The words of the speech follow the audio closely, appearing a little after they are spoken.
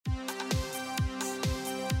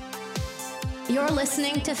You're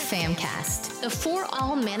listening to Famcast, the For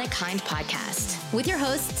All Mankind podcast, with your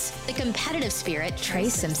hosts, the competitive spirit Trey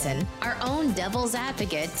Simpson, our own devil's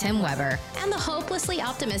advocate Tim Weber, and the hopelessly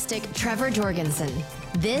optimistic Trevor Jorgensen.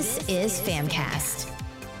 This is Famcast.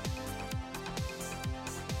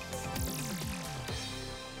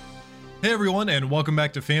 Hey everyone, and welcome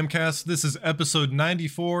back to Famcast. This is episode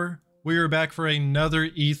 94. We are back for another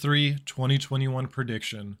E3 2021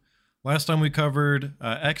 prediction. Last time we covered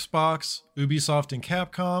Xbox, Ubisoft, and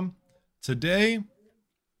Capcom. Today,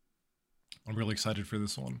 I'm really excited for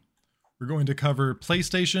this one. We're going to cover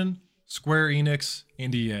PlayStation, Square Enix,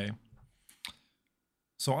 and EA.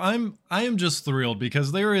 So I am just thrilled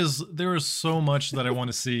because there is so much that I want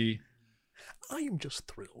to see. I am just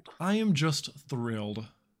thrilled. I am just thrilled.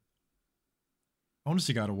 I want to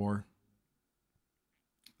see God of War.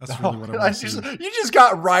 That's really what I want to see. You just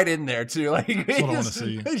got right in there too. Like That's what I want to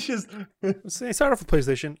see. It's just Say start off with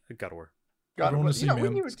PlayStation. God of War. God of War. See, Yeah,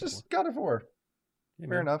 man. we just God of War. Yeah,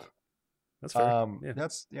 Fair man. enough. That's fair. Yeah.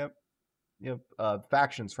 That's yep.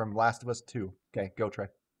 Factions from Last of Us 2. Okay, go Trey.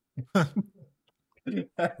 Damn,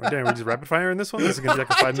 we're just rapid fire in this one. This is gonna be like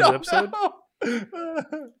a 5-minute episode.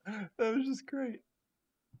 That was just great.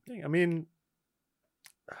 Dang, I mean,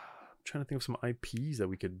 I'm trying to think of some IPs that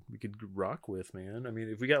we could rock with, man. I mean,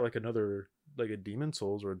 if we got like another like a Demon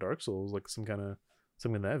Souls or a Dark Souls, like something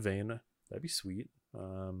in that vein, that'd be sweet.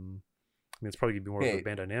 I mean, it's probably gonna be more of a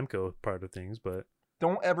Bandai Namco part of things, but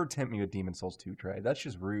Don't ever tempt me with Demon Souls 2, Trey. That's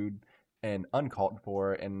just rude and uncalled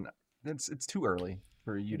for, and it's too early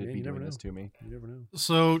for you to be doing this to me. you never know.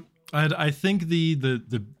 So I think the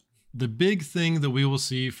big thing that we will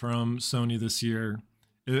see from Sony this year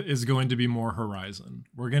is going to be more Horizon.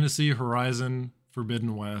 We're going to see Horizon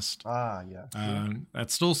Forbidden West. Ah, yeah.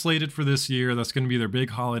 That's still slated for this year. That's going to be their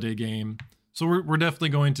big holiday game. So we're definitely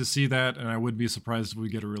going to see that, and I would be surprised if we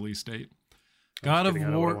get a release date. God of I know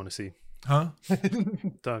what I War, want to see. huh?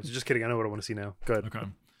 Just kidding. I know what I want to see now. Go ahead. Okay.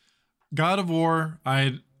 God of War,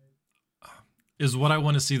 is what I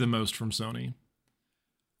want to see the most from Sony.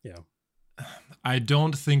 Yeah. I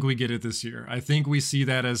don't think we get it this year. I think we see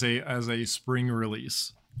that as a spring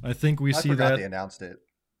release. I think we I see forgot that. they announced it.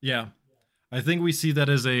 Yeah, I think we see that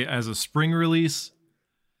as a spring release.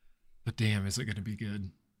 But damn, is it going to be good?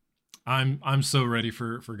 I'm so ready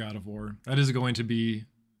for God of War. That is going to be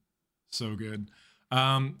so good.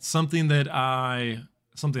 Something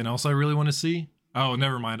else I really want to see. Oh,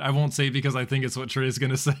 never mind. I won't say because I think it's what Trey is going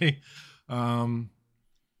to say.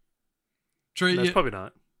 Trey, That's probably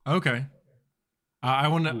not. okay. I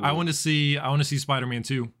want to see Spider-Man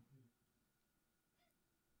 2.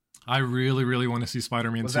 I really want to see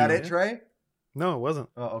Spider-Man 2. Was that it, Trey? No, it wasn't.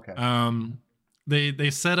 Oh, okay. They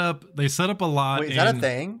set up a lot. Wait, is that a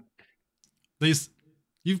thing?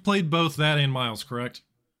 You've played both that and Miles, correct?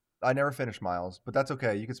 I never finished Miles, but that's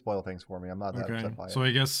okay. You can spoil things for me. I'm not that Okay. upset by it. So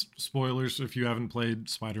I guess spoilers if you haven't played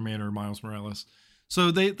Spider-Man or Miles Morales.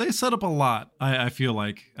 So they set up a lot, I feel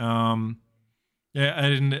like. Yeah,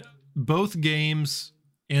 and both games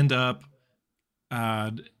end up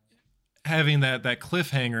having that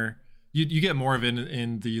cliffhanger. You get more of it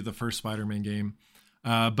in the first Spider-Man game.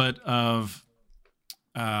 But of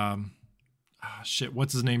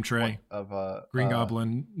what's his name, Trey? Green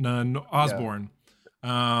Goblin, no, Osborn.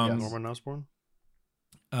 Yes. Norman Osborn.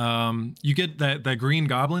 You get that Green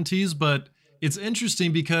Goblin tease, but it's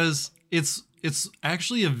interesting because it's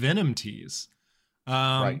actually a Venom tease.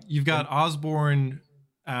 Right. You've got Osborn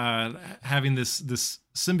having this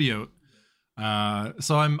symbiote.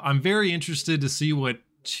 So I'm very interested to see what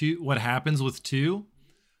happens with 2,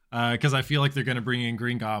 because I feel like they're going to bring in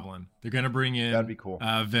Green Goblin. They're going to bring in That'd be cool.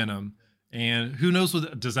 Venom. And who knows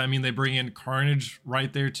does that mean they bring in Carnage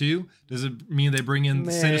right there too? Does it mean they bring in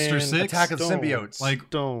Sinister Six? Attack of the Symbiotes. Like,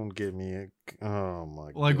 Don't give me oh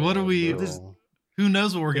my god. Like, what are we? bro. Who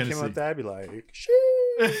knows what we're They gonna came see? out that, I'd be like,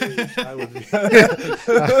 sheesh.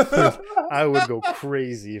 I would go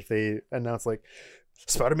crazy if they announced like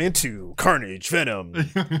Spider-Man 2, Carnage, Venom,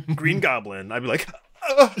 Green Goblin. I'd be like,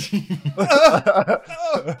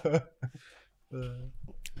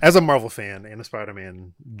 as a Marvel fan and a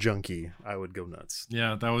Spider-Man junkie, I would go nuts.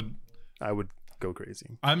 Yeah, I would go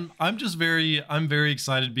crazy. I'm very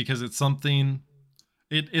excited because it's something.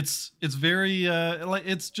 It's very like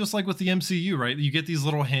it's just like with the MCU, right? You get these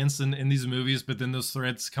little hints in these movies, but then those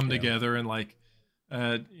threads come together in like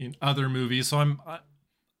in other movies. So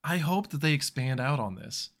I hope that they expand out on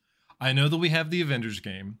this. I know that we have the Avengers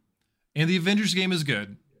game, and the Avengers game is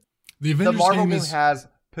good. The Marvel game has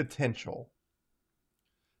potential.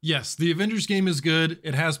 Yes, the Avengers game is good.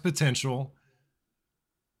 It has potential.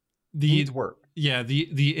 Needs work. Yeah,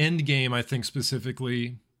 the end game, I think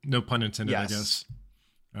specifically, No pun intended, Yes. I guess.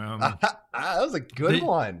 That was a good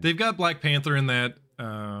one. They've got Black Panther in that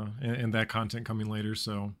in that content coming later.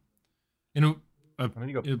 So, you know,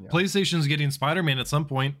 PlayStation's getting Spider-Man at some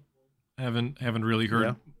point. Haven't really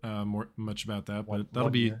heard much about that, but that'll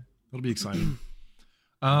be exciting.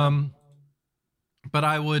 But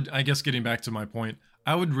I guess getting back to my point,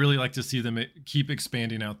 I would really like to see them keep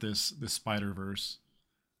expanding out this Spider-Verse.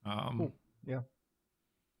 Cool. Yeah,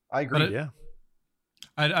 I agree.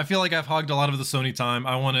 I feel like I've hogged a lot of the Sony time.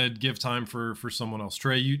 I want to give time for someone else.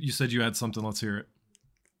 Trey, you said you had something. Let's hear it.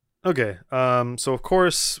 Okay. So of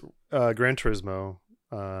course, Gran Turismo.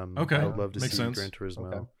 Okay. I would love to Makes see sense. Gran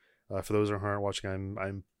Turismo. Okay. For those who aren't watching,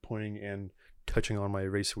 I'm pointing and touching on my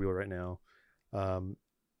race wheel right now.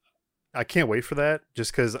 I can't wait for that,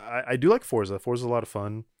 just because I do like Forza. Forza's a lot of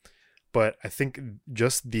fun, but I think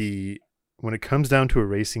just when it comes down to a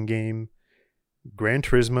racing game, Gran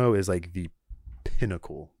Turismo is like the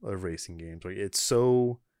pinnacle of racing games. Like, it's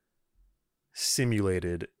so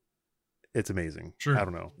simulated, it's amazing. Sure. I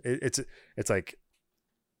don't know. It's like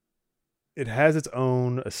it has its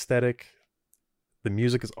own aesthetic. The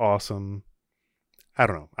music is awesome. I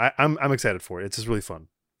don't know. I'm excited for it. It's just really fun.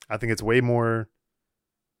 I think it's way more,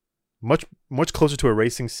 much closer to a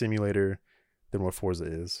racing simulator than what Forza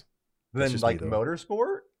is. Than like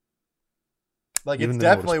motorsport. Like Even it's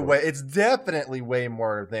than definitely motorsport. it's definitely way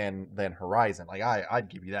more than Horizon. Like I'd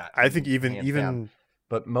give you that. I think Hands even down.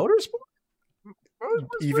 But motorsport?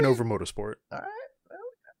 even over motorsport. All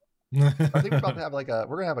right. I think we're about to have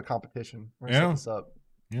we're gonna have a competition. We're gonna set this up.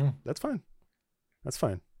 Yeah. That's fine.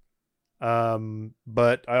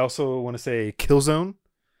 But I also want to say Killzone.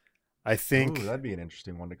 I think that'd be an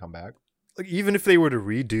interesting one to come back. like even if they were to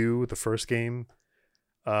redo the first game,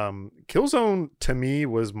 Killzone to me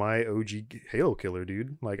was my OG Halo killer,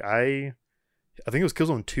 dude. Like I think it was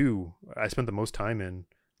Killzone 2 I spent the most time in.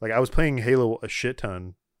 Like I was playing Halo a shit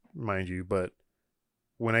ton, mind you, but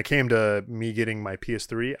when I came to me getting my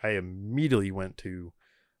PS3, I immediately went to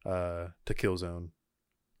Killzone.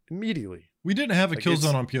 Immediately. We didn't have a Like,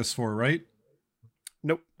 Killzone on PS4, right?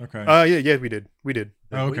 Nope. Okay. Yeah, we did.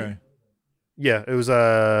 Oh, okay. Yeah, it was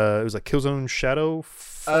like Killzone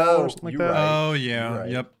Shadowfall or something like that. right. Oh yeah. Right.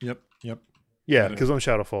 Yep. Yeah, Got it. Killzone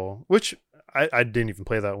Shadowfall, which I didn't even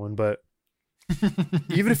play that one, but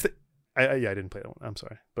even if I didn't play that one. I'm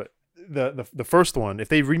sorry, but the first one, if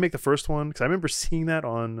they remake the first one, because I remember seeing that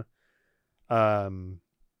on, it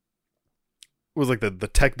was like the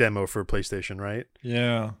tech demo for PlayStation, right?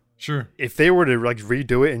 Yeah. Sure. If they were to like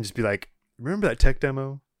redo it and just be like, remember that tech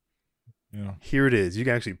demo? Yeah. Here it is. You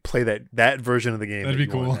can actually play that version of the game. That'd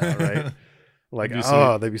that be you want cool. now, right? Like, That'd be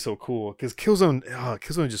that'd be so cool. Because Killzone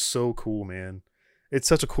is just so cool, man. It's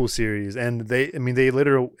such a cool series, and they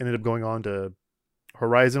later ended up going on to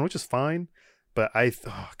Horizon, which is fine. But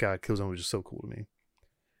God, Killzone was just so cool to me.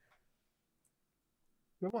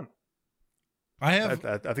 Good one. I have.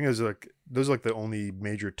 I think those are like the only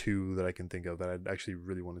major two that I can think of that I'd actually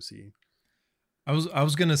really want to see. I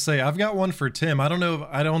was gonna say I've got one for Tim. I don't know.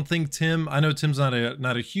 I don't think Tim. I know Tim's not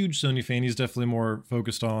a huge Sony fan. He's definitely more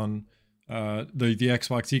focused on the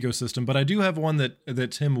Xbox ecosystem. But I do have one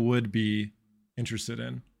that Tim would be interested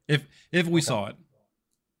in if we saw it.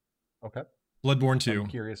 Okay. Bloodborne 2. I'm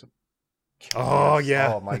curious. Oh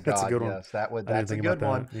yeah. Oh my god. That's a good one. Yes, that's I didn't a think good about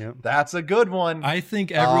one. that. Yeah. That's a good one. I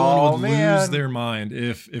think everyone would lose man. their mind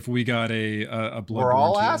if we got a Bloodborne We're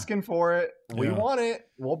all 2. asking for it. We Yeah. want it.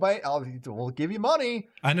 We'll give you money.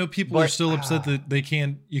 I know people are But, still upset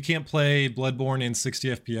that you can't play Bloodborne in 60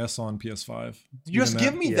 FPS on PS5. Just Even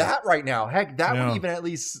give me yeah. that right now. Heck, that Yeah. would even at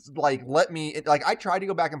least like let me. Like I tried to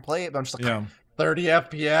go back and play it, but I'm just like Yeah. 30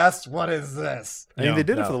 FPS. What is this? I mean, Yeah. they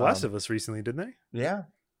did it No, for The Last of Us recently, didn't they? Yeah.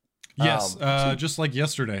 Yes, just like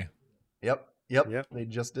yesterday. Yep. They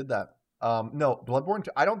just did that. No, Bloodborne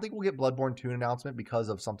 2. I don't think we'll get Bloodborne 2 announcement because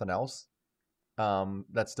of something else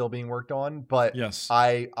that's still being worked on. But Yes.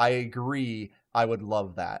 I agree. I would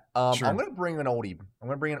love that. Sure. I'm gonna bring an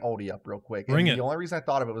oldie up real quick. Bring And it. The only reason I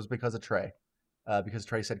thought of it was because of Trey. Because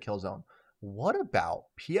Trey said Killzone. What about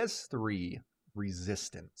PS3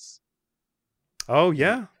 Resistance? Oh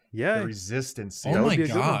yeah, The yeah. Resistance Oh series. would my be a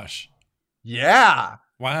good one. gosh. Yeah.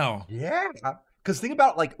 Wow. Yeah. Because think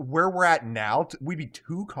about like where we're at now. We'd be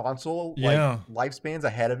 2 console Yeah. lifespans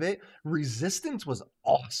ahead of it. Resistance was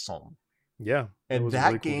awesome. Yeah. It And was a that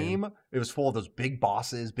really cool game, it was full of those big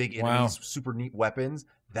bosses, big enemies, Wow. super neat weapons.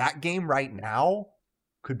 That game right now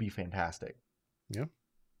could be fantastic.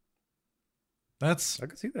 That's I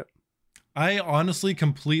could see that. I honestly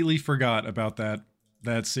completely forgot about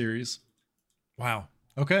that series. Wow.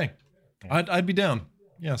 Okay. I'd be down.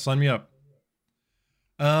 Yeah, sign me up.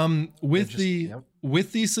 With Just- the yep.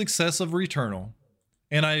 with the success of Returnal,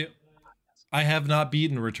 and I have not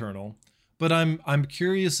beaten Returnal, but I'm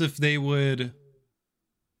curious if they would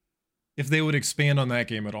expand on that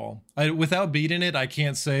game at all. Without beating it, I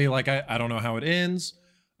can't say, like, I don't know how it ends.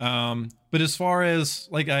 But as far as,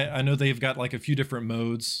 like, I know they've got like a few different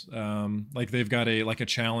modes. Like they've got a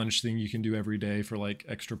challenge thing you can do every day for like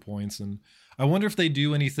extra points, and I wonder if they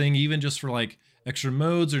do anything even just for like extra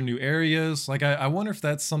modes or new areas. Like I wonder if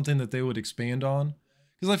that's something that they would expand on,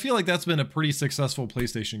 because I feel like that's been a pretty successful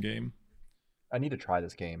PlayStation game. I need to try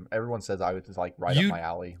this game. Everyone says I was just like right up my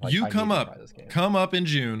alley. Like, You I come need to up, try this game. come up in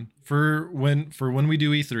June for when we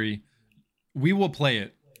do E3. We will play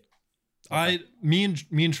it. Me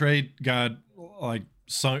and Trey got like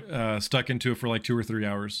stuck into it for like 2 or 3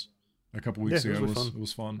 hours a couple weeks Yeah, it ago. was It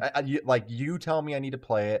was fun. You tell me I need to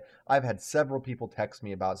play it. I've had several people text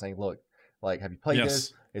me about saying, "Look, like, have you played Yes.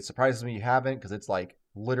 this?" It surprises me you haven't, because it's like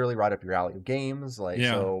literally right up your alley of games. Like,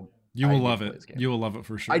 Yeah. so You I will need to love play it. this game. You will love it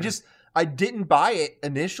for sure. I didn't buy it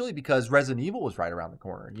initially because Resident Evil was right around the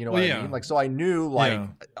corner. You know what I mean? Like, so I knew like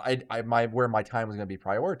where my time was going to be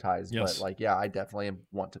prioritized. Yes. But like, yeah, I definitely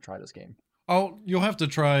want to try this game. You'll have to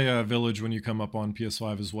try Village when you come up on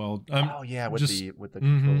PS5 as well. Oh yeah, with just- the Mhm.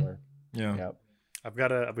 controller. Yeah. Yep. I've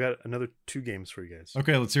got another 2 games for you guys.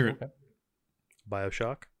 Okay, let's hear it. Okay.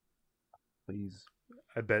 BioShock. Please.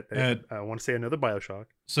 I bet Ed. I want to say another BioShock.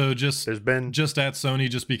 So just There's been at Sony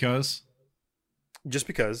just because. just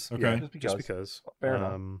because. Okay. Yeah, Just just because. because. Fair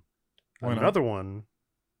enough. Why not? Another one.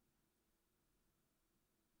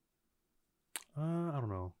 I don't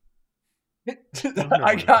know.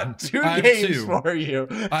 I got 2 I have games 2. for you.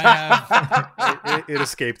 I It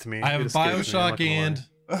escaped me. I have It escaped me, I'm not BioShock gonna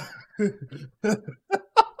lie. and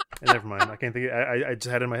Never mind. I can't think. I just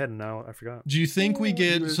had it in my head and now I forgot. do you think we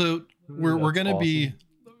get so we're That's gonna be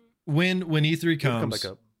when E3 It'll come comes?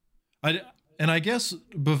 back up. I guess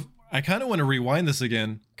I kind of want to rewind this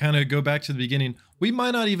again, kind of go back to the beginning. We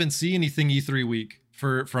might not even see anything E3 week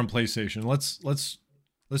from PlayStation.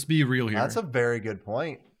 Let's be real here. That's a very good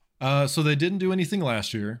point. So they didn't do anything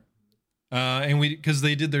last year, and because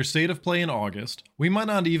they did their state of play in August. We might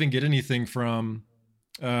not even get anything from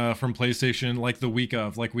PlayStation like the week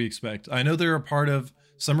of, like we expect. I know they're a part of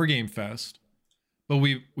Summer Game Fest, but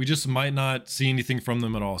we just might not see anything from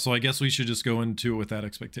them at all. So I guess we should just go into it with that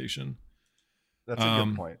expectation. That's a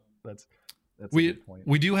good point. That's a We good point.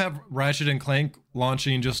 we do have Ratchet and Clank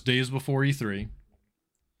launching just days before E3.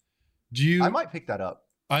 I might pick that up.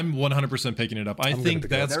 I'm 100% picking it up. I I'm think gonna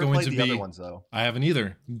pick it up. that's Never going played to the be. other ones though. I haven't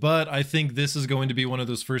either, but I think this is going to be one of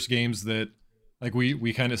those first games that, like,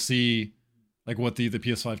 we kind of see, like, what the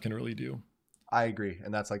PS5 can really do. I agree,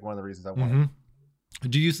 and that's like one of the reasons I want it.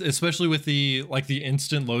 Do you, especially with the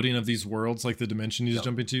instant loading of these worlds, like the dimension you just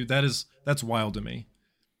jump into, that's wild to me.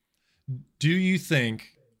 Do you think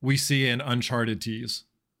we see an Uncharted tease?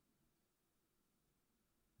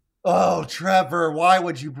 Oh, Trevor, why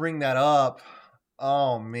would you bring that up?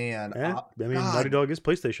 Oh man. I mean, God. Naughty Dog is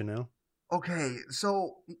PlayStation now. Okay,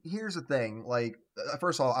 so here's the thing. Like,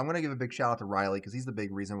 first of all, I'm gonna give a big shout out to Riley because he's the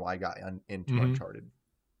big reason why I got into Mhm. Uncharted.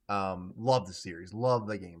 Love the series, love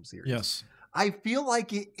the game series. Yes. I feel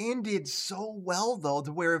like it ended so well though,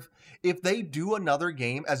 to where if they do another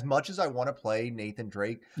game, as much as I want to play Nathan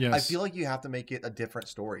Drake, Yes. I feel like you have to make it a different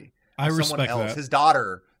story. I Someone respect else, that. his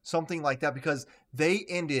daughter, something like that, because they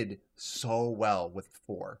ended so well with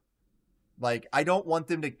 4. Like, I don't want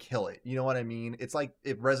them to kill it. You know what I mean? It's like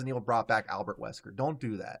if Resident Evil brought back Albert Wesker. Don't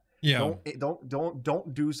do that. Yeah.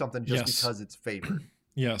 Don't do something just Yes. because it's favored.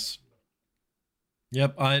 Yes.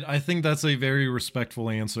 Yep. I think that's a very respectful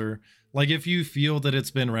answer. Like, if you feel that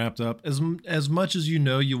it's been wrapped up, as much as you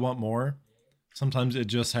know you want more, sometimes it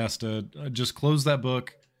just has to just close that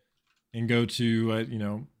book and go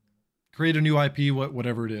to create a new IP,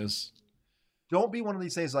 whatever it is. Don't be one of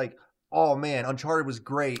these things like, oh man, Uncharted was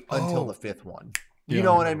great until Oh. the 5th one. You Yeah.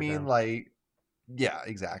 know what I Yeah. mean? Like, yeah,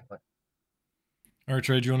 exactly. All right,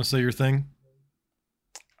 Trey, do you want to say your thing?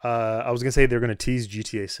 I was gonna say they're gonna tease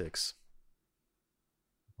GTA 6.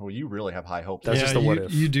 Well, you really have high hopes. That's yeah, just a what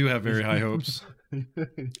if. you do have very high hopes.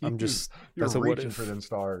 I'm just you're that's a what reaching if. for them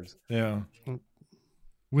stars. Yeah.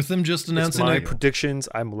 With them just It's announcing my it. predictions.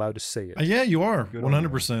 I'm allowed to say it. Yeah, you are. Good on you.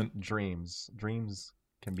 100%. Dreams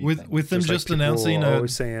can be With things. with them Just like just people announcing are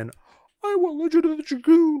always saying, "I want Legend of the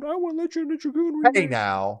Dragoon. I want Legend of the Dragoon." Hey remake."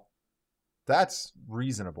 now, that's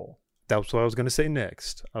reasonable. That's what I was gonna say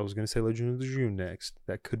next. I was gonna say Legend of the Dragoon next.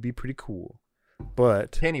 That could be pretty cool.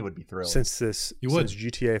 But Kenny would be thrilled. since You would.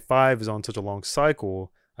 GTA 5 is on such a long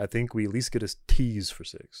cycle, I think we at least get a tease for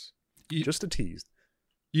 6. Ye- Just a tease.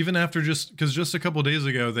 even after just a couple days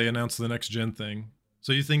ago they announced the next gen thing.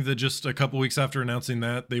 So you think that just a couple weeks after announcing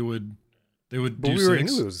that they would But do we already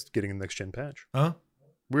 6? knew it was getting a next gen patch. Huh?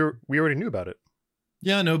 We already knew about it.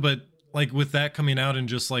 Yeah, I know, but like with that coming out in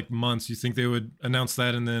just like months, you think they would announce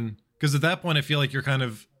that and then because at that point I feel like you're kind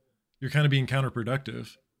of being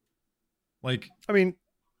counterproductive. Like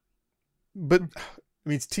But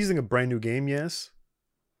it's teasing a brand new game, yes.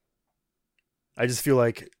 I just feel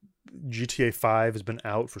like GTA 5 has been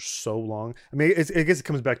out for so long. I mean, I guess it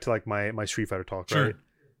comes back to like my Street Fighter talk, Sure. right?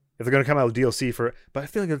 If they're gonna come out with DLC for, but I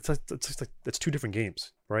feel like it's two different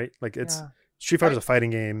games, right? Like it's Street Fighter's a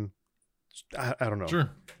fighting game. I don't know. Sure.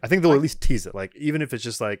 I think they'll at least tease it, like even if it's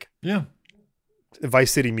just like Yeah.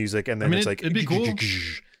 Vice City music, and then it's like it'd be cool.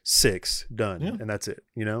 6 done, Yeah. and that's it.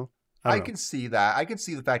 You know, I don't know. can see that. I can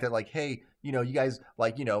see the fact that, like, hey, you guys,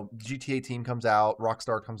 like, GTA team comes out,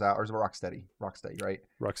 Rockstar comes out, or is it Rocksteady? Rocksteady, right?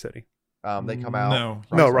 Rocksteady. They come out.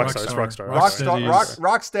 No. Rockstar. It's Rockstar.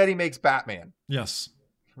 Rocksteady makes Batman, Yes.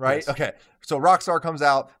 right? Yes. Okay, so Rockstar comes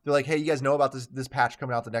out. They're like, hey, you guys know about this patch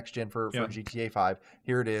coming out the next gen for Yeah. GTA 5.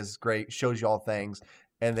 Here it is. Great. Shows you all things.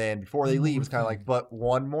 And then before they leave, it's kind of like, but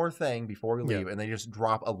one more thing before we leave, and they just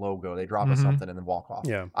drop a logo, they drop us something, and then walk off.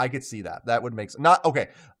 Yeah. I could see that. That would make not okay.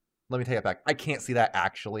 Let me take it back. I can't see that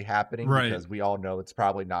actually happening Right. because we all know it's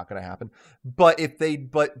probably not going to happen. But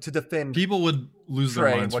to defend People would lose their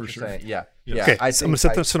Trey, minds what for you're sure. saying, yeah. Yeah. Okay, I'm gonna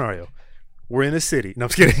set the scenario. We're in a city. No, I'm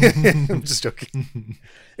just kidding. I'm just joking.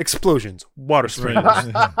 Explosions, water springs.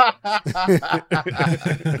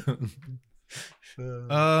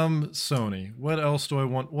 Sony. What else do I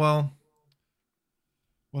want? Well,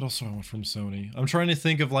 what else do I want from Sony? I'm trying to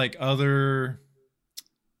think of like other.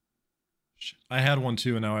 I had one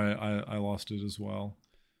too, and now I lost it as well.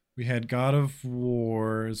 We had God of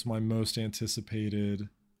War as my most anticipated.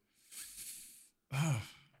 I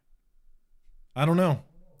don't know.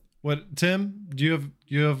 What, Tim? Do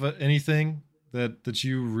you have anything that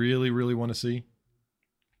you really want to see?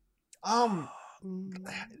 Not.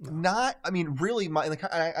 I mean, really.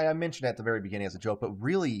 I mentioned at the very beginning as a joke, but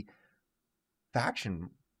really,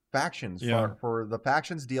 factions Yeah. for the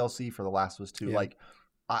factions DLC for The Last of Us 2. Yeah. Like,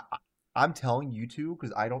 I'm telling you two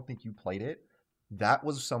because I don't think you played it. That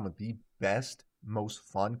was some of the best, most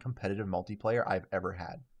fun competitive multiplayer I've ever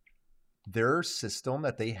had. Their system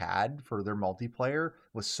that they had for their multiplayer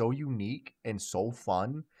was so unique and so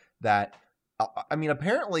fun that, I mean,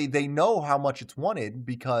 apparently they know how much it's wanted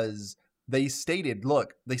because they stated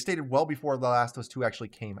well before The Last of Us 2 actually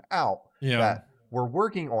came out Yeah. that we're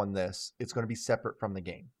working on this. It's going to be separate from the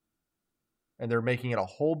game. And they're making it a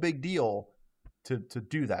whole big deal to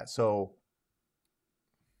do that. So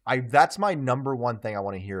that's my number one thing I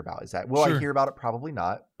want to hear about is that will Sure. I hear about it? Probably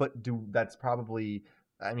not, but that's probably,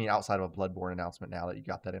 I mean, outside of a Bloodborne announcement now that you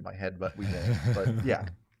got that in my head, but we won't. But yeah.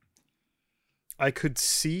 I could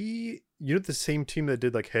see, the same team that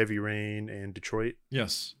did like Heavy Rain and Detroit.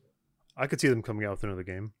 Yes. I could see them coming out with another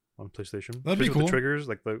game on PlayStation. That'd be Especially with cool. the triggers,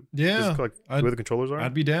 like the Yeah. physical, like I'd- where the controllers are.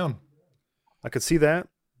 I'd be down. I could see that.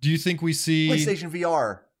 Do you think we see? PlayStation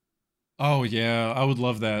VR. Oh yeah, I would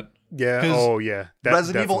love that. Yeah. 'Cause Oh yeah.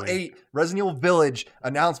 Resident Evil definitely. 8, Resident Evil Village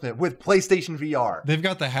announcement with PlayStation VR. They've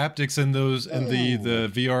got the haptics in those and the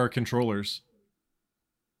VR controllers.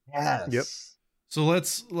 Yes. Yep. So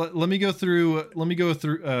let me go through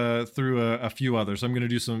a few others. I'm gonna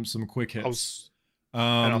do some quick hits.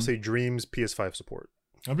 And I'll say Dreams PS5 support.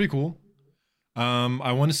 That'd be cool.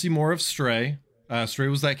 I want to see more of Stray. Stray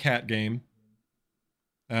was that cat game.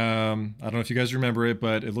 I don't know if you guys remember it,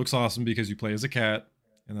 but it looks awesome because you play as a cat,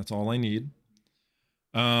 and that's all I need.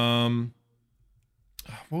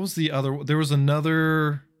 What was the other? There was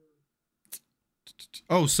another.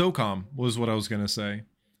 Oh, SOCOM was what I was gonna say.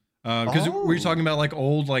 Because we were talking about like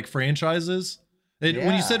old like franchises. When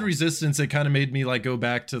you said Yeah. Resistance, it kind of made me like go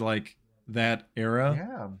back to like that era.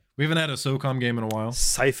 Yeah. We haven't had a SOCOM game in a while.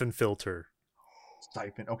 Siphon Filter.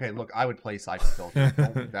 Siphon. Okay, look, I would play Siphon Filter.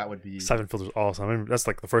 Don't think that would be. Siphon Filter's awesome. I mean, that's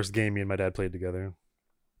like the first game me and my dad played together.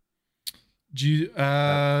 Do you,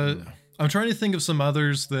 I'm trying to think of some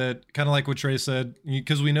others that kind of like what Trey said,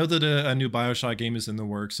 because we know that a new BioShock game is in the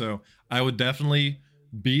works. So I would definitely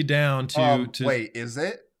be down to Wait, is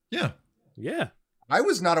it? Yeah. Yeah. I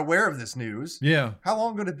was not aware of this news. Yeah. How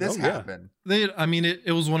long ago did this Oh, yeah. happen? I mean,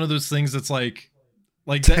 it was one of those things that's like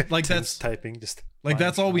that, like Tim's that's typing. Just like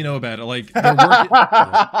that's all we know about it. Like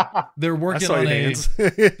they're I working saw on your a hands.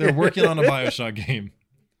 they're working on a BioShock game,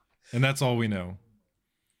 and that's all we know.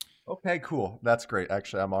 Okay, cool. That's great.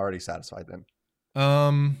 Actually, I'm already satisfied then.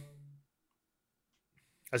 Um,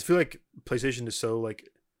 I just feel like PlayStation is so like,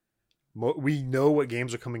 we know what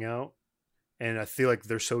games are coming out, and I feel like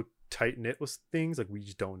they're so tight knit with things. Like we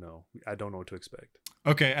just don't know. I don't know what to expect.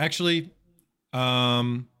 okay, actually,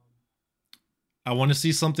 I want to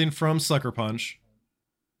see something from Sucker Punch.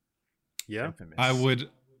 Yeah. Infamous. I would.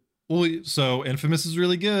 Well, so Infamous is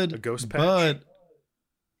really good, A ghost patch? but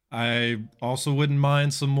I also wouldn't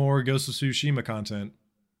mind some more Ghost of Tsushima content.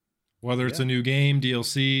 Whether it's Yeah. a new game,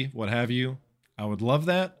 DLC, what have you, I would love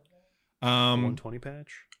that. 120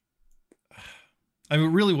 patch. I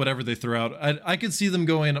mean, really, whatever they throw out, I could see them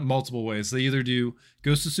going multiple ways. They either do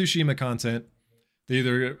Ghost of Tsushima content, they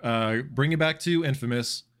either bring it back to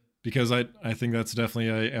Infamous, because I think that's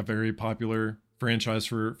definitely a very popular franchise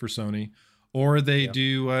for Sony, or they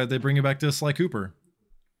do they bring it back to Sly Cooper.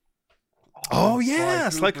 Oh, yeah,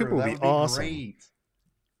 Sly Cooper would be awesome. Great.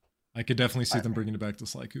 I could definitely see them bringing it back to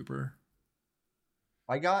Sly Cooper.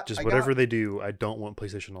 Just whatever they do, I don't want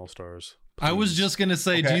PlayStation All Stars. I was just gonna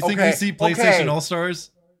say, Okay, do you think we okay, see PlayStation okay. All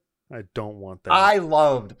Stars? I don't want that. I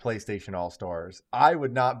loved PlayStation All Stars. I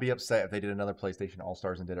would not be upset if they did another PlayStation All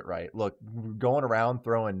Stars and did it right. Look, going around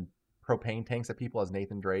throwing propane tanks at people as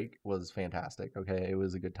Nathan Drake was fantastic. Okay, it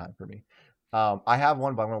was a good time for me. I have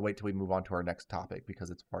one, but I'm going to wait till we move on to our next topic because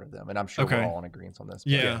it's part of them, and I'm sure Okay. we're all in agreement on this.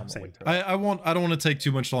 But Yeah. I'm gonna Same. wait till- I don't want to take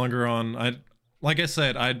too much longer on. Like I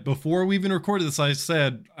said, before we even recorded this, I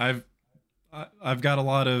said I've got a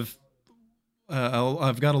lot of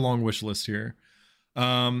I've got a long wish list here.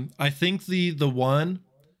 I think the one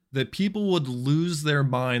that people would lose their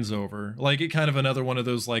minds over, like it kind of another one of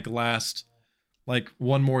those like last, like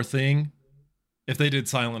one more thing, if they did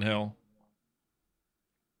Silent Hill.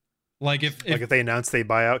 Like if they announced they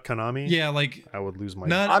buy out Konami, yeah, like I would lose my.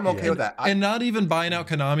 I'm okay with that. and not even buying out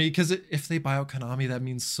Konami, because if they buy out Konami, that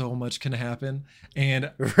means so much can happen, and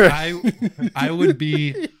I would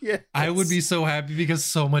be Yes. I would be so happy because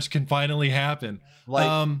so much can finally happen.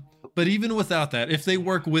 Like, But even without that, if they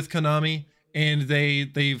work with Konami and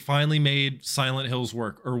they finally made Silent Hills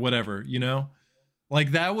work or whatever, you know,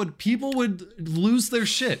 like that people would lose their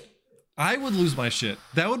shit. I would lose my shit.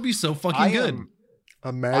 That would be so fucking good. I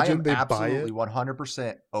Imagine am they buy absolutely it.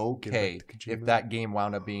 100% okay Give it to if Kojima. that game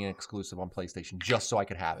wound up being exclusive on PlayStation, just so I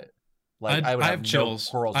could have it. Like I would have no chills.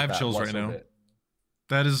 quarrels I with have that chills right now. whatsoever.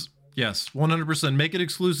 That is, yes, 100%. Make it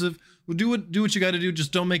exclusive. Well, do what you got to do.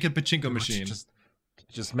 Just don't make a pachinko machine.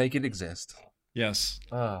 Just make it exist. Yes.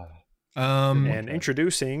 Ah. And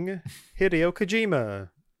introducing Hideo Kojima.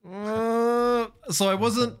 So I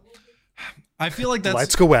wasn't. I feel like that's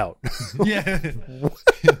Lights go out. yeah.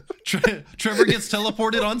 Trevor gets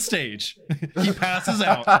teleported on stage. He passes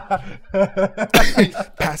out.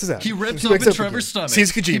 Passes out. He rips wakes open up Trevor's again. stomach.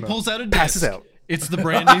 Sees He Kojima. pulls out a disc. Passes out. It's the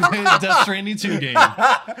brand new Death Stranding 2 game.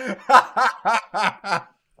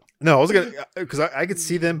 No, I was gonna because I could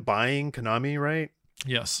see them buying Konami, right?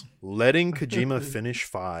 Yes. Letting Kojima finish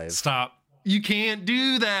 5, Stop. You can't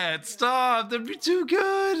do that. Stop. That'd be too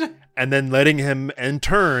good. and then letting him in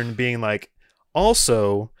turn being like,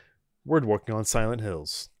 also, we're working on Silent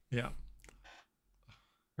Hills. Yeah.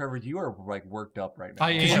 Trevor, you are like worked up right now.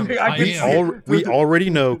 I am. can I see am. it. We already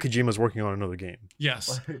know Kojima's working on another game.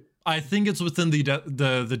 Yes. I think it's within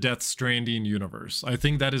the Death Stranding universe. I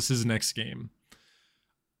think that is his next game.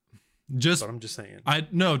 Just But I'm just saying.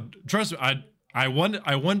 no, trust me. I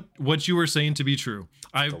want what you were saying to be true.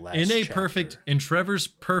 The last In a chapter. perfect, in Trevor's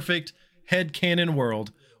perfect headcanon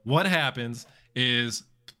world, what happens is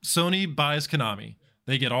Sony buys Konami.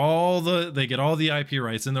 They get all the IP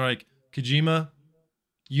rights, and they're like, Kojima,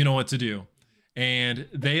 you know what to do, and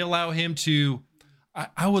they allow him to.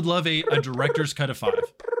 I would love a director's cut of 5.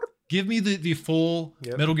 Give me the full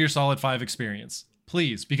Yep. Metal Gear Solid 5 experience,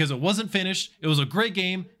 please, because it wasn't finished. It was a great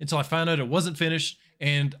game until I found out it wasn't finished,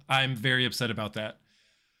 and I'm very upset about that.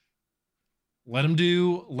 Let him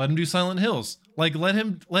do Silent Hills. Like let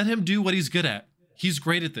him do what he's good at. He's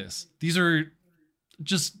great at this. These are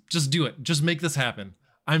just do it. Just make this happen.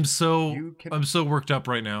 I'm so worked up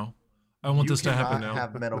right now. I want this to happen now.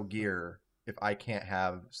 Have Metal Gear if I can't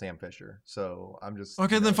have Sam Fisher. So I'm just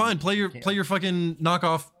Okay, then fine. Play your fucking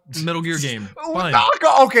knockoff Metal Gear game. Fine.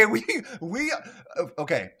 Okay, we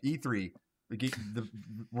okay. E3.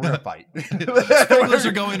 We're gonna fight. Sprinklers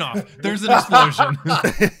are going off. There's an explosion.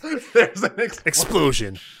 There's an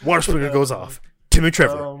Explosion. Water sprinkler goes off. Tim and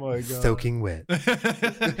Trevor. Oh my god. Soaking wet.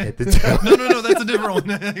 At the top. No, that's a different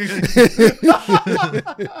one.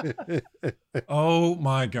 Oh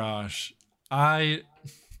my gosh.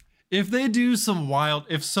 If they do some wild,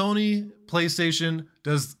 if Sony PlayStation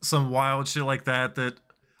does some wild shit like that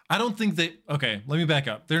I don't think okay, let me back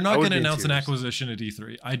up. They're not I would going to be in announce an tears. acquisition at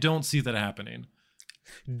E3. I don't see that happening.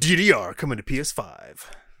 DDR coming to PS5.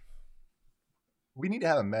 We need to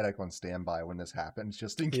have a medic on standby when this happens,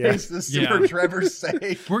 just in Yeah. case this is for Trevor's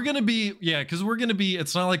sake. We're gonna be because we're gonna be.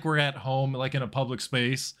 It's not like we're at home, like in a public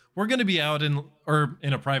space. We're gonna be out in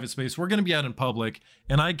a private space. We're gonna be out in public,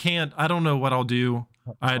 and I don't know what I'll do.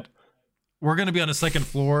 We're gonna be on a second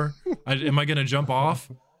floor. Am I gonna jump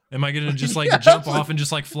off? Am I gonna just like jump off and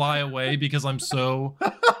just like fly away because I'm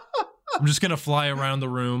just gonna fly around the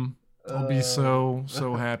room. I'll be so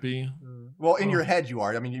happy. Well, in your head you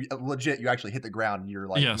are. I mean, you actually hit the ground and you're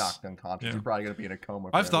like Yes. knocked unconscious. Yeah. You're probably gonna be in a coma.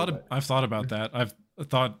 I've forever, thought about that. I've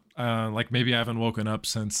thought like maybe I haven't woken up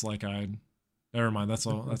since like never mind. That's a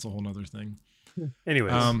whole nother thing.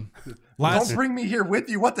 Anyways, Don't bring me here with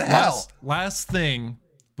you. What the hell? Last thing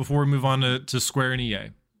before we move on to Square and EA.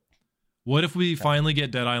 What if we finally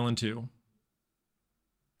get Dead Island 2?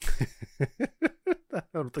 I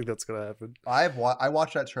don't think that's gonna happen. I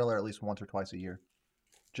watch that trailer at least once or twice a year,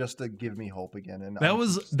 just to give me hope again. And That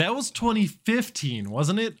was 2015,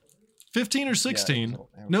 wasn't it? 15 or 16?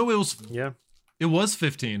 No, it was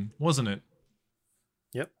 15, wasn't it?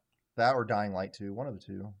 that or Dying Light 2, one of the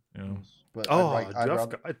two. Yeah. But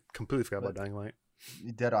I completely forgot about Dying Light.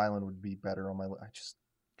 Dead Island would be better on my list.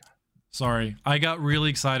 Sorry, I got really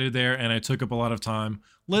excited there and I took up a lot of time.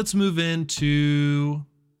 Let's do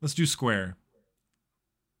Square.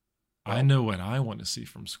 I know what I want to see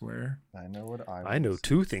from Square. I know what I know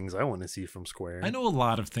two things I want to see from Square. I know a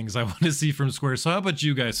lot of things I want to see from Square. So how about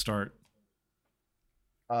you guys start?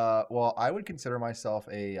 Well, I would consider myself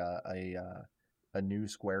a new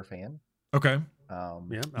Square fan. Okay.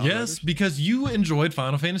 Yeah. Yes, because you enjoyed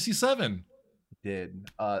Final Fantasy VII. Did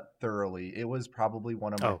thoroughly. It was probably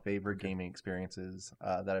one of my favorite gaming experiences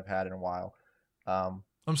that I've had in a while. I'm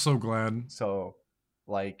so glad. So,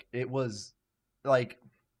 like, it was like,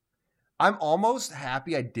 I'm almost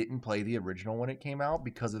happy I didn't play the original when it came out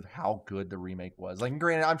because of how good the remake was. Like,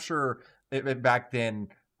 granted, I'm sure back then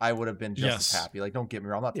I would have been just as happy. Like, don't get me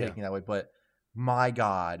wrong, I'm not taking it that way, but my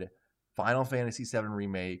God, Final Fantasy VII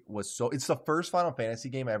Remake was it's the first Final Fantasy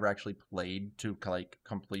game I ever actually played to like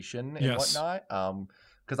completion and whatnot.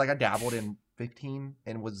 Because like I dabbled in 15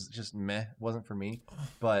 and was just meh, wasn't for me.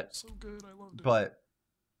 But so good, I loved it. But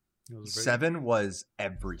 7 was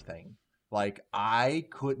everything. Like, I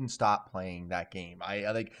couldn't stop playing that game. I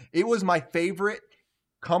like, it was my favorite.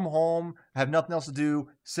 Come home, have nothing else to do,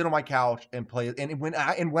 sit on my couch and play it. And when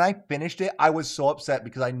I finished it, I was so upset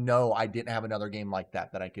because I know I didn't have another game like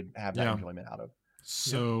that I could have that enjoyment out of.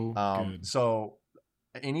 So good. So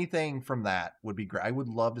anything from that would be great. I would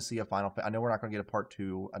love to see a Final. I know we're not going to get a part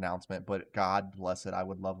 2 announcement, but God bless it, I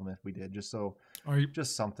would love them if we did.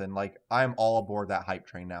 Just something like, I'm all aboard that hype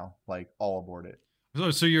train now. Like, all aboard it.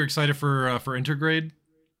 So you're excited for Intergrade?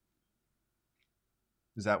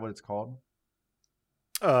 Is that what it's called?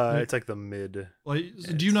 It's like the mid. Like,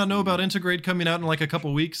 do you not know about Intergrade coming out in like a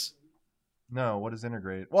couple weeks? No, what is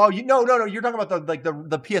Intergrade? Well, no. You're talking about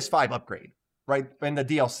the PS5 upgrade, right? And the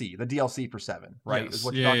DLC for 7, right? Yes. Is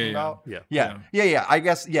what you're talking about? Yeah. I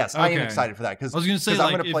guess yes. I am Okay. excited for that because I was going to say,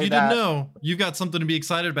 like, if you didn't know, you've got something to be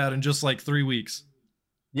excited about in just like 3 weeks.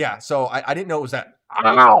 Yeah. So I didn't know it was that.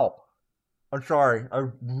 Ow! I'm sorry. I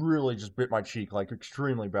really just bit my cheek like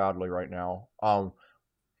extremely badly right now.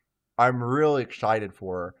 I'm really excited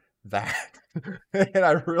for that, and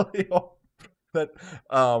I really hope that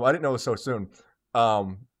I didn't know it was so soon.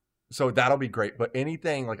 So that'll be great. But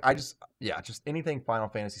anything like just anything Final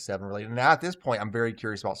Fantasy VII related. And at this point, I'm very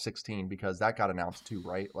curious about 16 because that got announced too,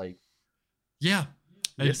 right? Like, yeah,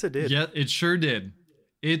 yes, it did. Yeah, it sure did.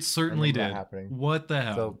 It certainly did. What the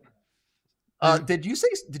hell? So, did you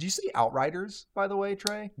say Outriders, by the way,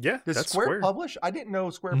 Trey? Yeah, Does that's Square publish? I didn't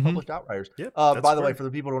know Square published Outriders. Yep, by the way, for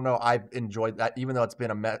the people who don't know, I've enjoyed that. Even though it's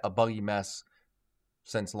been a buggy mess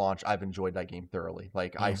since launch, I've enjoyed that game thoroughly.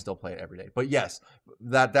 Like, I still play it every day. But yes,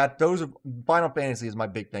 those are Final Fantasy is my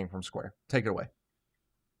big thing from Square. Take it away.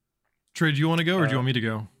 Trey, do you want to go or do you want me to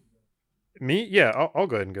go? Me? Yeah, I'll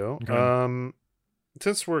go ahead and go. Okay.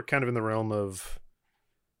 Since we're kind of in the realm of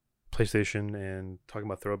PlayStation and talking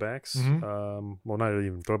about throwbacks, well, not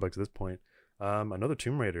even throwbacks at this point. Another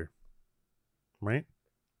Tomb Raider, right?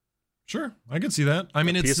 Sure, I could see that. I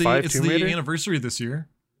mean, it's PS5 Tomb Raider? the anniversary this year.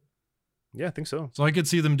 Yeah, I think so. So I could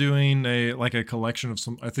see them doing a collection of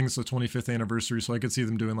some. I think it's the 25th anniversary, so I could see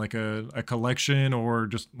them doing like a collection or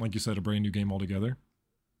just like you said, a brand new game altogether.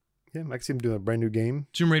 Yeah, I can see them doing a brand new game.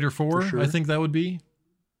 Tomb Raider 4, sure. I think that would be.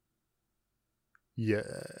 Yeah.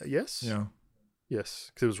 Yes. Yeah.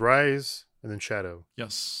 Yes, because it was Rise and then Shadow.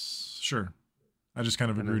 Yes. Sure. I just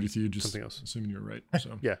kind of And agreed then with you, just something else. assuming you're right.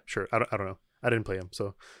 So Yeah, sure. I don't know. I didn't play him,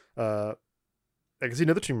 so I can see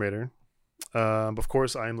another Tomb Raider. Of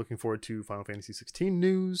course, I am looking forward to Final Fantasy 16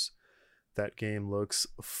 news. That game looks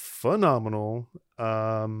phenomenal.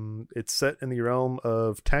 It's set in the realm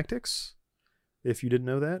of tactics. If you didn't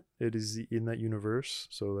know that, it is in that universe,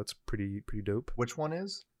 so that's pretty dope. Which one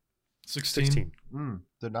is? 16.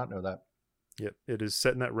 Did not know that. Yep, it is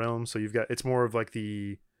set in that realm. So it's more of like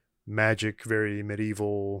the magic, very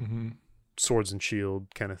medieval swords and shield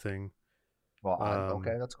kind of thing. Well,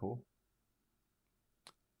 okay, that's cool.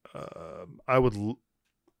 I would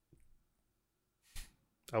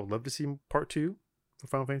love to see part 2 for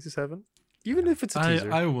Final Fantasy VII, even if it's a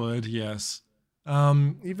teaser. I would, yes.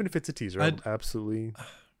 Even if it's a teaser, I'd absolutely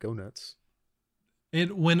go nuts.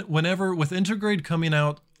 Whenever with Intergrade coming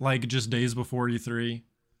out like just days before E3,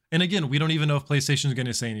 and again, we don't even know if PlayStation is going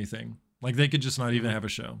to say anything. Like they could just not even have a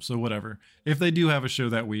show. So whatever. If they do have a show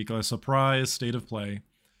that week, a surprise state of play,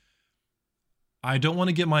 I don't want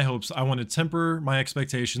to get my hopes. I want to temper my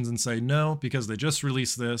expectations and say no because they just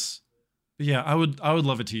released this. But yeah, I would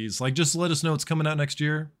love a tease. Like just let us know it's coming out next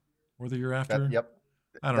year or the year after.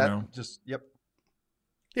 I don't know.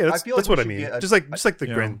 Yeah, that's what I mean. Just like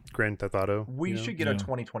the Grand Theft Auto. We should get a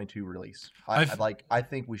 2022 release. I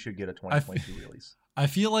think we should get a 2022 release. I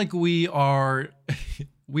feel like we are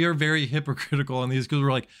very hypocritical on these because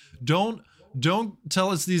we're like, don't tell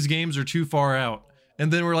us these games are too far out,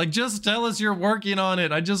 and then we're like, just tell us you're working on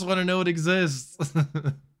it. I just want to know it exists.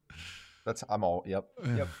 Yep.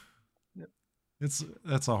 That's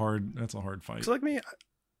a hard fight. So like me, I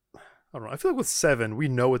don't know. I feel like with 7, we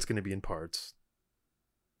know it's going to be in parts.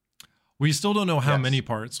 We still don't know how many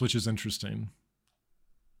parts, which is interesting.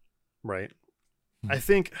 Right. I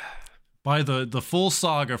think buy the full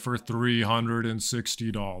saga for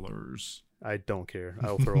 $360. I don't care.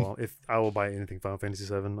 I will throw all. If I will buy anything Final Fantasy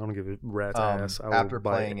VII, I don't give a rat's ass. After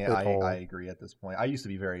playing it, I agree at this point. I used to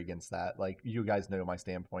be very against that. Like you guys know my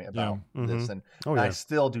standpoint about this, and I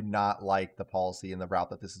still do not like the policy and the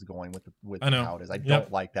route that this is going with how it is. I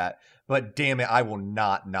don't like that. But damn it, I will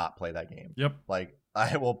not play that game. Yep. Like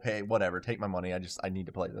I will pay whatever, take my money. I need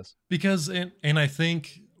to play this because and I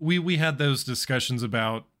think we had those discussions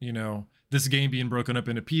about this game being broken up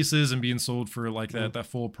into pieces and being sold for like that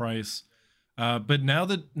full price. But now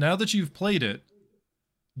that you've played it,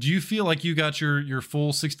 do you feel like you got your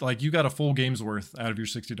full you got a full game's worth out of your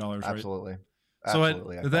 $60, right? Absolutely. So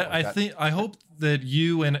Absolutely. I hope that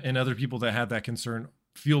you and other people that had that concern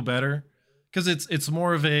feel better because it's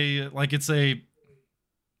more of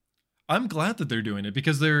I'm glad that they're doing it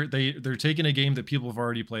because they're taking a game that people have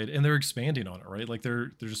already played and they're expanding on it, right? Like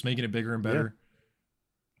they're just making it bigger and better.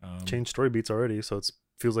 Changed story beats already, so it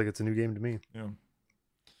feels like it's a new game to me. Yeah.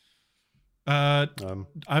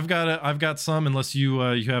 I've got some. Unless you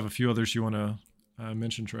have a few others you want to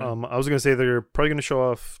mention, Trey. I was gonna say they're probably gonna show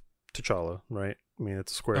off T'Challa, right? I mean,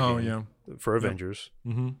 it's a Square game for Avengers.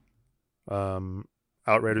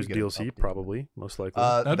 Outriders DLC, probably, most likely.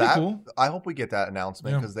 That'd be cool. I hope we get that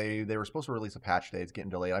announcement because they were supposed to release a patch today. It's getting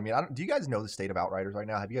delayed. I mean, do you guys know the state of Outriders right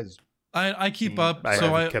now? Have you guys? I keep up.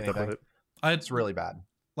 I kept up with it. It's really bad.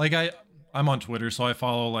 Like I'm on Twitter, so I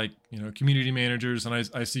follow community managers, and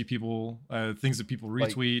I see people things that people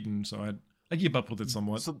retweet, and so I keep up with it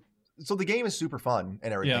somewhat. So the game is super fun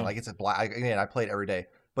and everything. Yeah. Like it's again, I play it every day,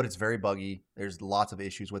 but it's very buggy. There's lots of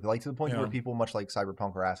issues with it, like to the point where people, much like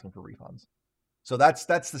Cyberpunk, are asking for refunds. So that's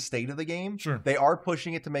the state of the game. Sure. They are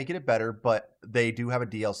pushing it to make it better, but they do have a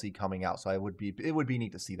DLC coming out, so it would be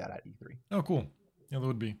neat to see that at E3. Oh, cool. Yeah, that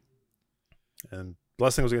would be. And the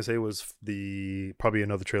last thing I was gonna say was probably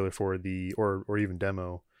another trailer for or even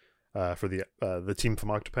demo for the team from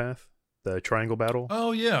Octopath, the triangle battle.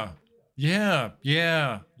 Oh yeah. Yep.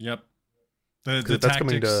 The that's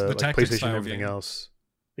coming to the PlayStation and everything else.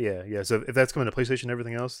 Yeah. So if that's coming to PlayStation and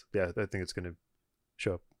everything else, I think it's gonna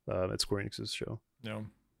show up at Square Enix's show. No.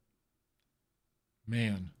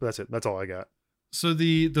 Man. But that's it. That's all I got. So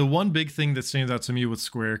the one big thing that stands out to me with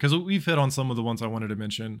Square, because we've hit on some of the ones I wanted to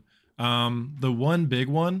mention. The one big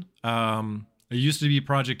one, it used to be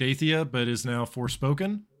Project Athia, but is now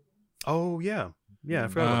Forspoken. Oh yeah. I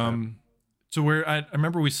forgot about that. So where I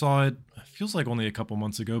remember we saw it feels like only a couple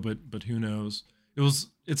months ago, but who knows?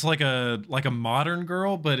 It's like a modern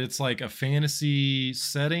girl, but it's like a fantasy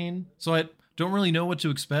setting. So I don't really know what to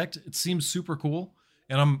expect. It seems super cool,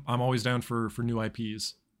 and I'm always down for new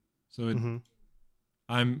IPs. So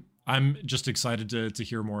I'm just excited to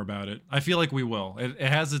hear more about it. I feel like we will. It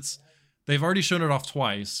has they've already shown it off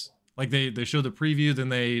twice. Like they showed the preview, then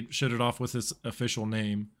they showed it off with its official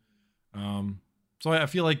name. So I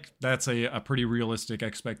feel like that's a pretty realistic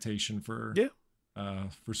expectation for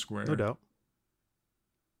Square. No doubt.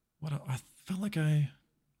 I felt like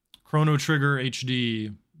Chrono Trigger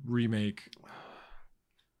HD remake.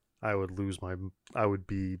 I would lose my. I would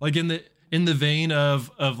be. Like in the vein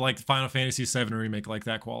of like Final Fantasy VII remake, like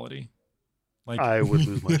that quality. Like I would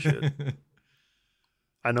lose my shit.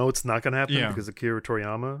 I know it's not gonna happen Yeah. because of Akira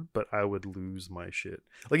Toriyama, but I would lose my shit.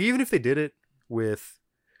 Like even if they did it with,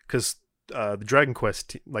 because the Dragon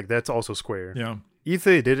Quest, like that's also Square. Yeah. If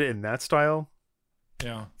they did it in that style,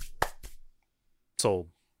 Yeah. sold.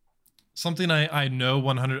 Something I know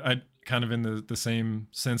 100. I kind of in the same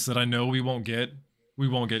sense that I know we won't get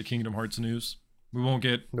Kingdom Hearts news. We won't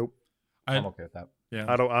get. Nope. I'm okay with that. Yeah.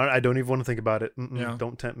 I don't even want to think about it. Yeah.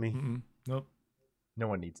 Don't tempt me. Nope. No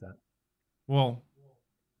one needs that. Well,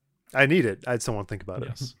 I need it. I just don't want to think about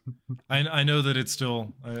yes. I know that it's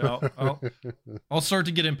still. I'll start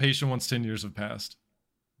to get impatient once 10 years have passed.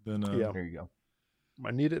 Then Yeah. There you go.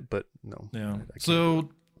 I need it, but no. Yeah. I can't do So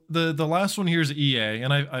the last one here is EA,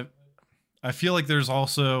 and I feel like there's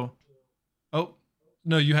also. Oh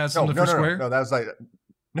no, you had something for Square. No, that was like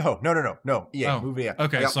no. EA, Oh, move EA.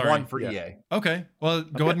 okay, I got sorry. one for Yeah. EA. Okay, well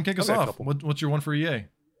go ahead and kick us I've got a off. couple. What's your one for EA?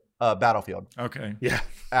 Battlefield. Okay. Yeah.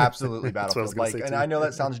 Absolutely That's what I was Battlefield. gonna Like, say, and too. I know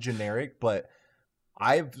that sounds generic, but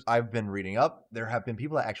I've been reading up. There have been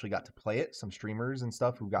people that actually got to play it, some streamers and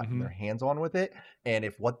stuff who got Mhm. their hands on with it. And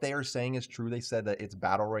if what they are saying is true, they said that it's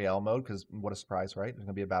battle royale mode, because what a surprise, right? There's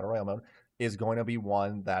gonna be a battle royale mode, is going to be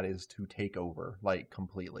one that is to take over like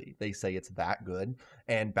completely. They say it's that good.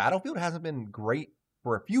 And Battlefield hasn't been great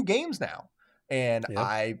for a few games now. And Yep.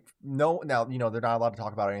 I know now, they're not allowed to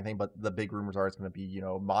talk about anything, but the big rumors are it's going to be,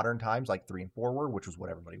 modern times like 3 and forward, which was what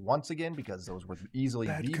everybody wants again, because those were easily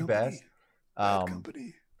Bad the company. best. Bad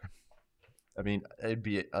company. I mean, it'd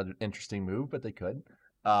be an interesting move, but they could.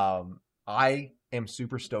 I am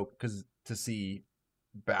super stoked to see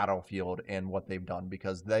Battlefield and what they've done,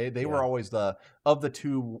 because they were Yeah. always of the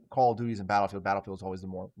two Call of Duties and Battlefield was always the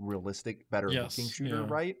more realistic, better Yes, looking shooter, yeah.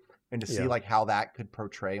 right? And to see Yeah. like how that could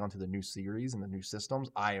portray onto the new series and the new systems,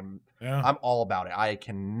 Yeah. I'm all about it. I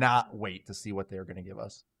cannot wait to see what they're going to give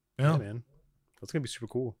us. Yeah, Yeah. man. That's gonna be super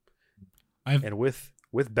cool. I've And with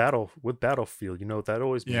Battlefield, you know what that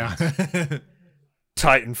always means? yeah.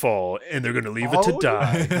 Titanfall, and they're gonna leave it to Oh,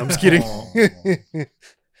 die. yeah. I'm just kidding. Oh.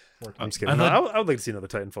 I'm just I kidding. No, thought- I would like to see another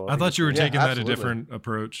Titanfall. I thought you were Yeah, taking that a absolutely. different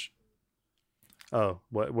approach. Oh,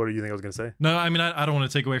 what do you think I was gonna say? No, I mean I don't want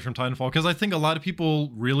to take away from Titanfall, because I think a lot of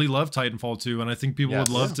people really love Titanfall 2, and I think people would Yes.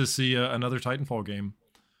 love Yeah. to see another Titanfall game.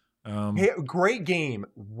 Hey, great game.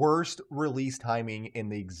 Worst release timing in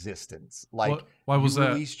the existence. Like, why was you that?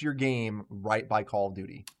 released your game right by Call of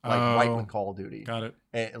Duty, right Oh. when Call of Duty. Got it.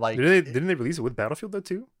 And, like, Didn't they release it with Battlefield though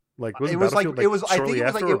too? Like it was like Battlefield, it was. I shortly think it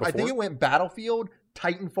was after like or I think before? it went Battlefield,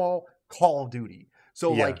 Titanfall, Call of Duty.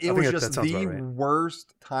 So Yeah, like I it think was that just sounds the about right.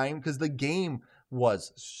 worst time, because the game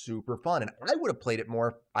was super fun, and I would have played it more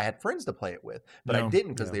if I had friends to play it with, but Yeah. I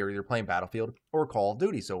didn't, because Yeah. they were either playing Battlefield or Call of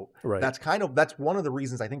Duty. So Right. that's one of the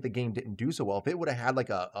reasons I think the game didn't do so well. If it would have had like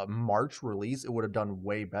a March release, it would have done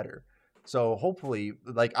way better. So hopefully,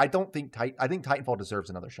 like, I think Titanfall deserves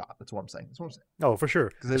another shot. That's what I'm saying. Oh, for sure.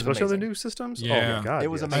 'Cause it was Especially on the amazing. new systems. Oh Yeah. my god. It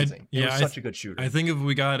was yes. amazing. It was I such a good shooter. I think if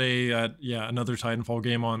we got another Titanfall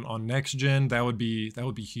game on next gen, that would be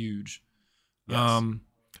huge. Yes.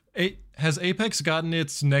 Has Apex gotten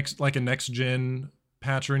its next gen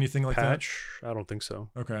patch or anything like Patch? I don't think so.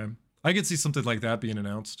 that? Okay, I could see something like that being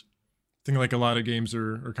announced. I think like a lot of games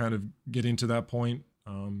are kind of getting to that point.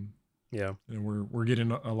 Yeah. And we're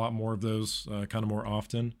getting a lot more of those kind of more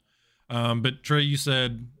often. But Trey, you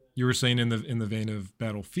said you were saying in the vein of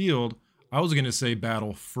Battlefield. I was going to say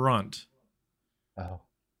Battlefront. Oh.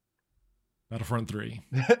 Battlefront 3.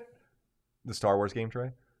 The Star Wars game,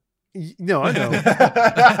 Trey. No, I know.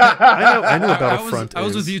 I know what Battlefront I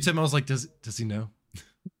was with is. you, Tim. I was like, does he know?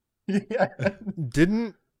 Yeah.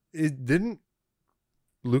 Didn't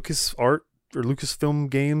Lucas Art or Lucasfilm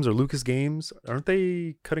Games or Lucas Games, aren't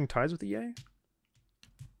they cutting ties with EA?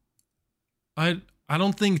 I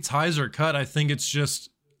don't think ties are cut. I think it's just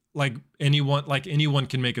like anyone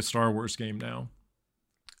can make a Star Wars game now.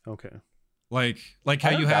 Okay. Like I how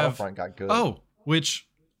heard you have Battlefront got good. Oh, which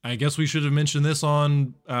I guess we should have mentioned this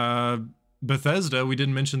on Bethesda. We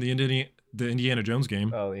didn't mention the Indiana Jones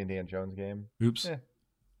game. Oh, the Indiana Jones game. Oops. Yeah.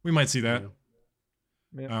 We might see that.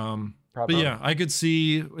 Yeah. But yeah, I could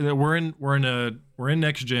see that we're in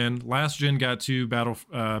next gen. Last gen got two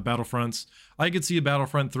Battlefronts. I could see a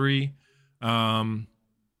Battlefront 3.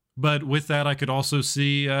 But with that, I could also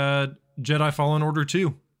see Jedi Fallen Order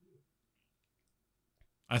 2.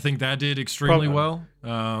 I think that did extremely Probably. well.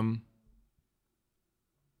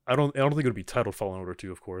 I don't think it would be titled Fallen Order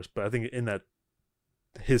 2, of course, but I think in that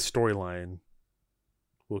his storyline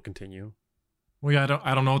will continue. Well, yeah,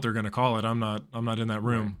 I don't know what they're gonna call it. I'm not in that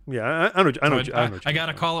room. Yeah, I know. I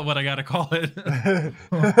gotta call it what I gotta call it.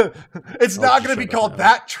 It's I'll not just going to be shut up called now.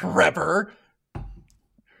 that, Trevor.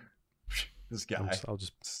 This guy. I'll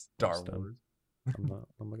just Star I'm done. Wars.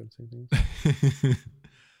 I'm not gonna say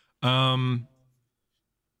anything.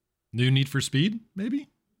 New Need for Speed, maybe.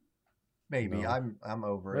 Maybe. No. I'm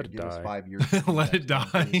over Let it. it Give us die. 5 years. Let it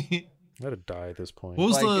Next one, please. die. Let it die at this point. What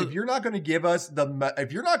was Like, the? if you're not going to give us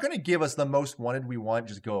the most wanted we want,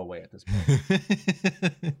 just go away at this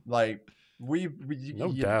point. Like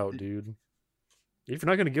No doubt, dude. If you're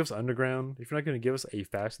not gonna give us Underground, if you're not gonna give us a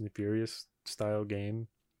Fast and the Furious style game,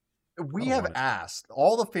 We I don't have want it. asked,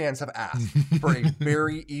 all the fans have asked for a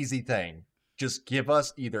very easy thing. Just give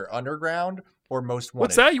us either Underground or Most Wanted.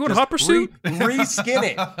 What's that? You want Just Hot Pursuit? Reskin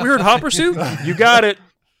it. We heard Hot Pursuit. You got it.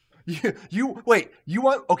 You wait. You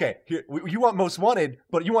want you want Most Wanted,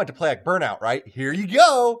 but you want to play like Burnout, right? Here you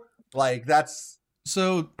go. Like that's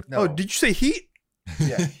So no. Oh, did you say Heat?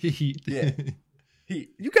 Yeah. Heat. Yeah. He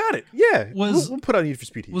You got it. Yeah. Was- we'll put on Need for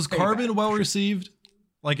Speed Heat. Was Payback, Carbon well sure. received?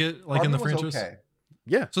 Like in the Carbon was franchise? okay.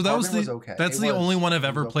 Yeah. So that Carbon was the was okay. that's It the was- only one I've it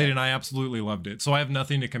ever was played, okay. and I absolutely loved it. So I have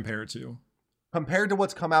nothing to compare it to. Compared to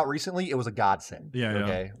what's come out recently, it was a godsend. Yeah, yeah.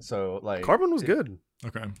 Okay. So like Carbon was good.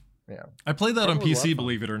 Okay, Yeah. I played that on Carbon was a lot of PC, fun.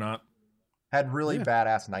 believe it or not. Had really Yeah.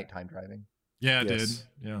 badass nighttime driving Yeah, it Yes.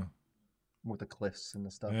 did. Yeah. with the cliffs and the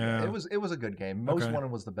stuff. Yeah. It was a good game. Most Okay. Wanted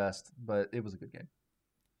was the best, but it was a good game.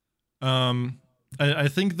 I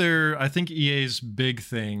think EA's big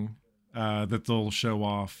thing that they'll show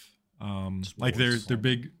off, like their Sports.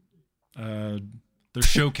 big their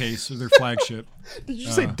showcase or their flagship. Did you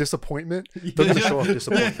say Uh, disappointment? They're gonna show off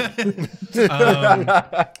disappointment.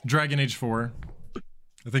 Dragon Age 4,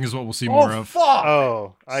 I think, is what we'll see Oh more of. fuck!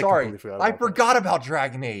 Oh, I Sorry, completely forgot. I About forgot about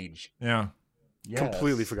Dragon Age. Yeah. Yes.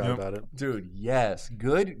 Completely forgot Yep. about it. Dude, yes.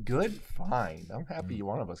 Good find. I'm Mm. happy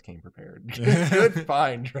one of us came prepared. Good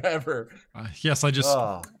find, Trevor. Yes, I just.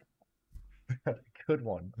 Oh. Good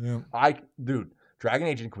one. Yeah. Dude, Dragon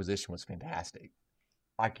Age Inquisition was fantastic.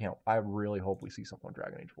 I really hope we see something on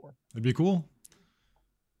Dragon Age 4. It'd be cool.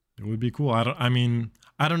 It would be cool. I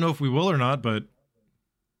don't know if we will or not, but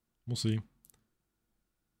we'll see.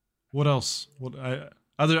 What else?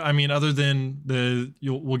 Other than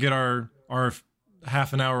we'll get our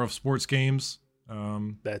half an hour of sports games.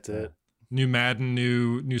 That's it. New Madden,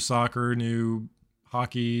 new soccer, new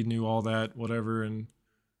hockey, new all that, whatever, and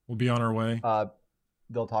we'll be on our way.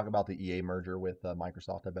 They'll talk about the EA merger with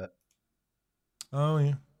Microsoft, I bet. Oh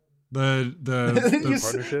yeah. The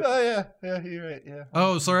partnership? Oh yeah, you're right. Yeah.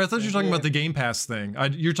 Oh, sorry. I thought you were talking Yeah. about the Game Pass thing.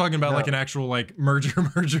 You're talking about like No. an actual like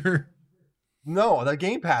merger. No, the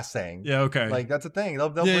Game Pass thing. Yeah. Okay. Like that's a thing.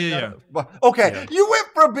 They'll Yeah, bring yeah, that up. Well, okay, Yeah. you went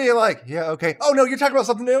from being like, yeah, okay. Oh no, you're talking about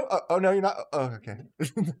something new. Oh no, you're not. Oh okay.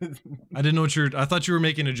 I didn't know what I thought you were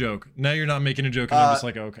making a joke. Now you're not making a joke, and I'm just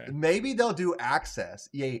like, okay. Maybe they'll do Access,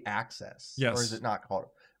 EA Access. Yes. Or is it not called?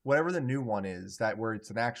 Whatever the new one is, that where it's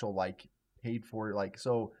an actual like paid for like.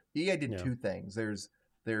 So EA did Yeah. two things. There's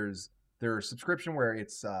their subscription where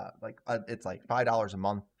it's like $5 a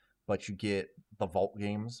month, but you get the Vault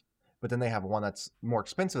games. But then they have one that's more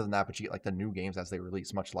expensive than that, but you get like the new games as they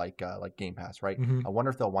release, much like Game Pass, right? Mhm. I wonder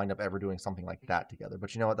if they'll wind up ever doing something like that together.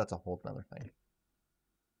 But you know what? That's a whole other thing.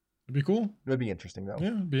 It'd be cool. It'd be interesting though. Yeah,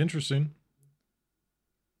 it'd be interesting.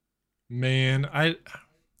 Man,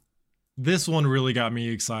 this one really got me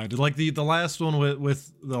excited. Like the last one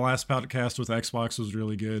with the last podcast with Xbox was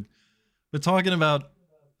really good. But talking about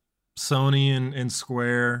Sony and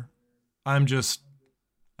Square, I don't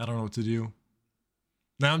know what to do.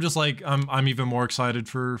 Now I'm just like I'm even more excited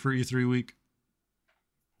for E3 week.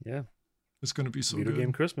 Yeah. It's gonna be so Video good.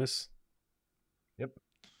 game Christmas.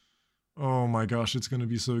 Oh my gosh, it's gonna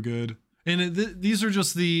be so good. And these are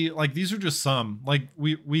just some. Like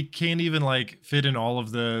we can't even like fit in all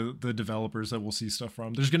of the developers that we'll see stuff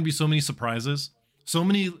from. There's gonna be so many surprises. So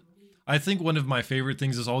many. I think one of my favorite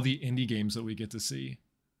things is all the indie games that we get to see.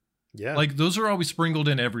 Yeah. Like those are always sprinkled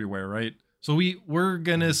in everywhere, right? So we're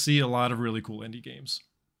gonna see a lot of really cool indie games.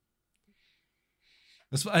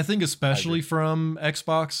 I think especially from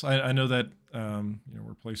Xbox. I know that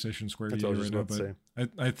we're PlayStation Square That's EA what I was right now, just about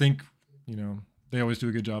but I think they always do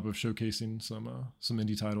a good job of showcasing some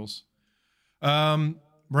indie titles.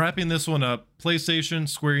 Wrapping this one up, PlayStation,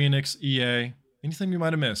 Square Enix, EA. Anything you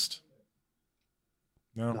might have missed?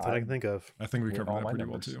 No, Not that I can think of. I think we Hit covered all that my pretty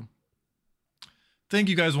numbers. well too. Thank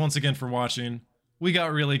you guys once again for watching. We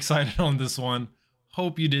got really excited on this one.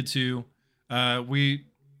 Hope you did too. We're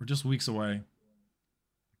just weeks away.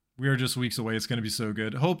 We are just weeks away. It's going to be so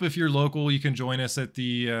good. Hope if you're local, you can join us at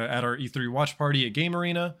our E3 watch party at Game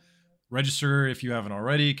Arena. Register if you haven't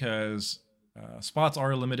already, because Spots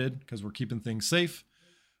are limited because we're keeping things safe.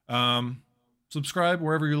 Subscribe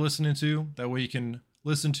wherever you're listening to. That way you can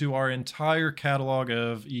listen to our entire catalog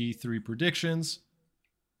of E3 predictions.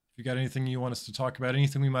 If you got anything you want us to talk about,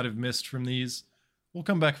 anything we might have missed from these, we'll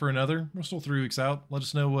come back for another. We're still 3 weeks out. Let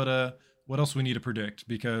us know what else we need to predict,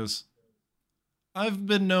 because I've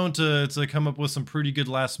been known to come up with some pretty good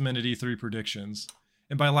last minute E3 predictions.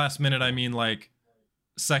 And by last minute, I mean like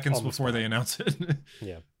seconds before they announce it.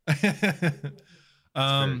 Yeah.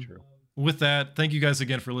 Very true. With that, thank you guys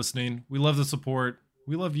again for listening. We love the support.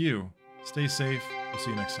 We love you. Stay safe. We'll see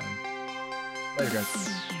you next time. Later, guys.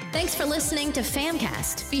 Thanks for listening to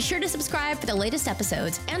Famcast. Be sure to subscribe for the latest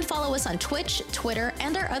episodes and follow us on Twitch, Twitter,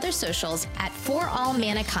 and our other socials at For All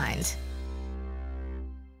Mankind.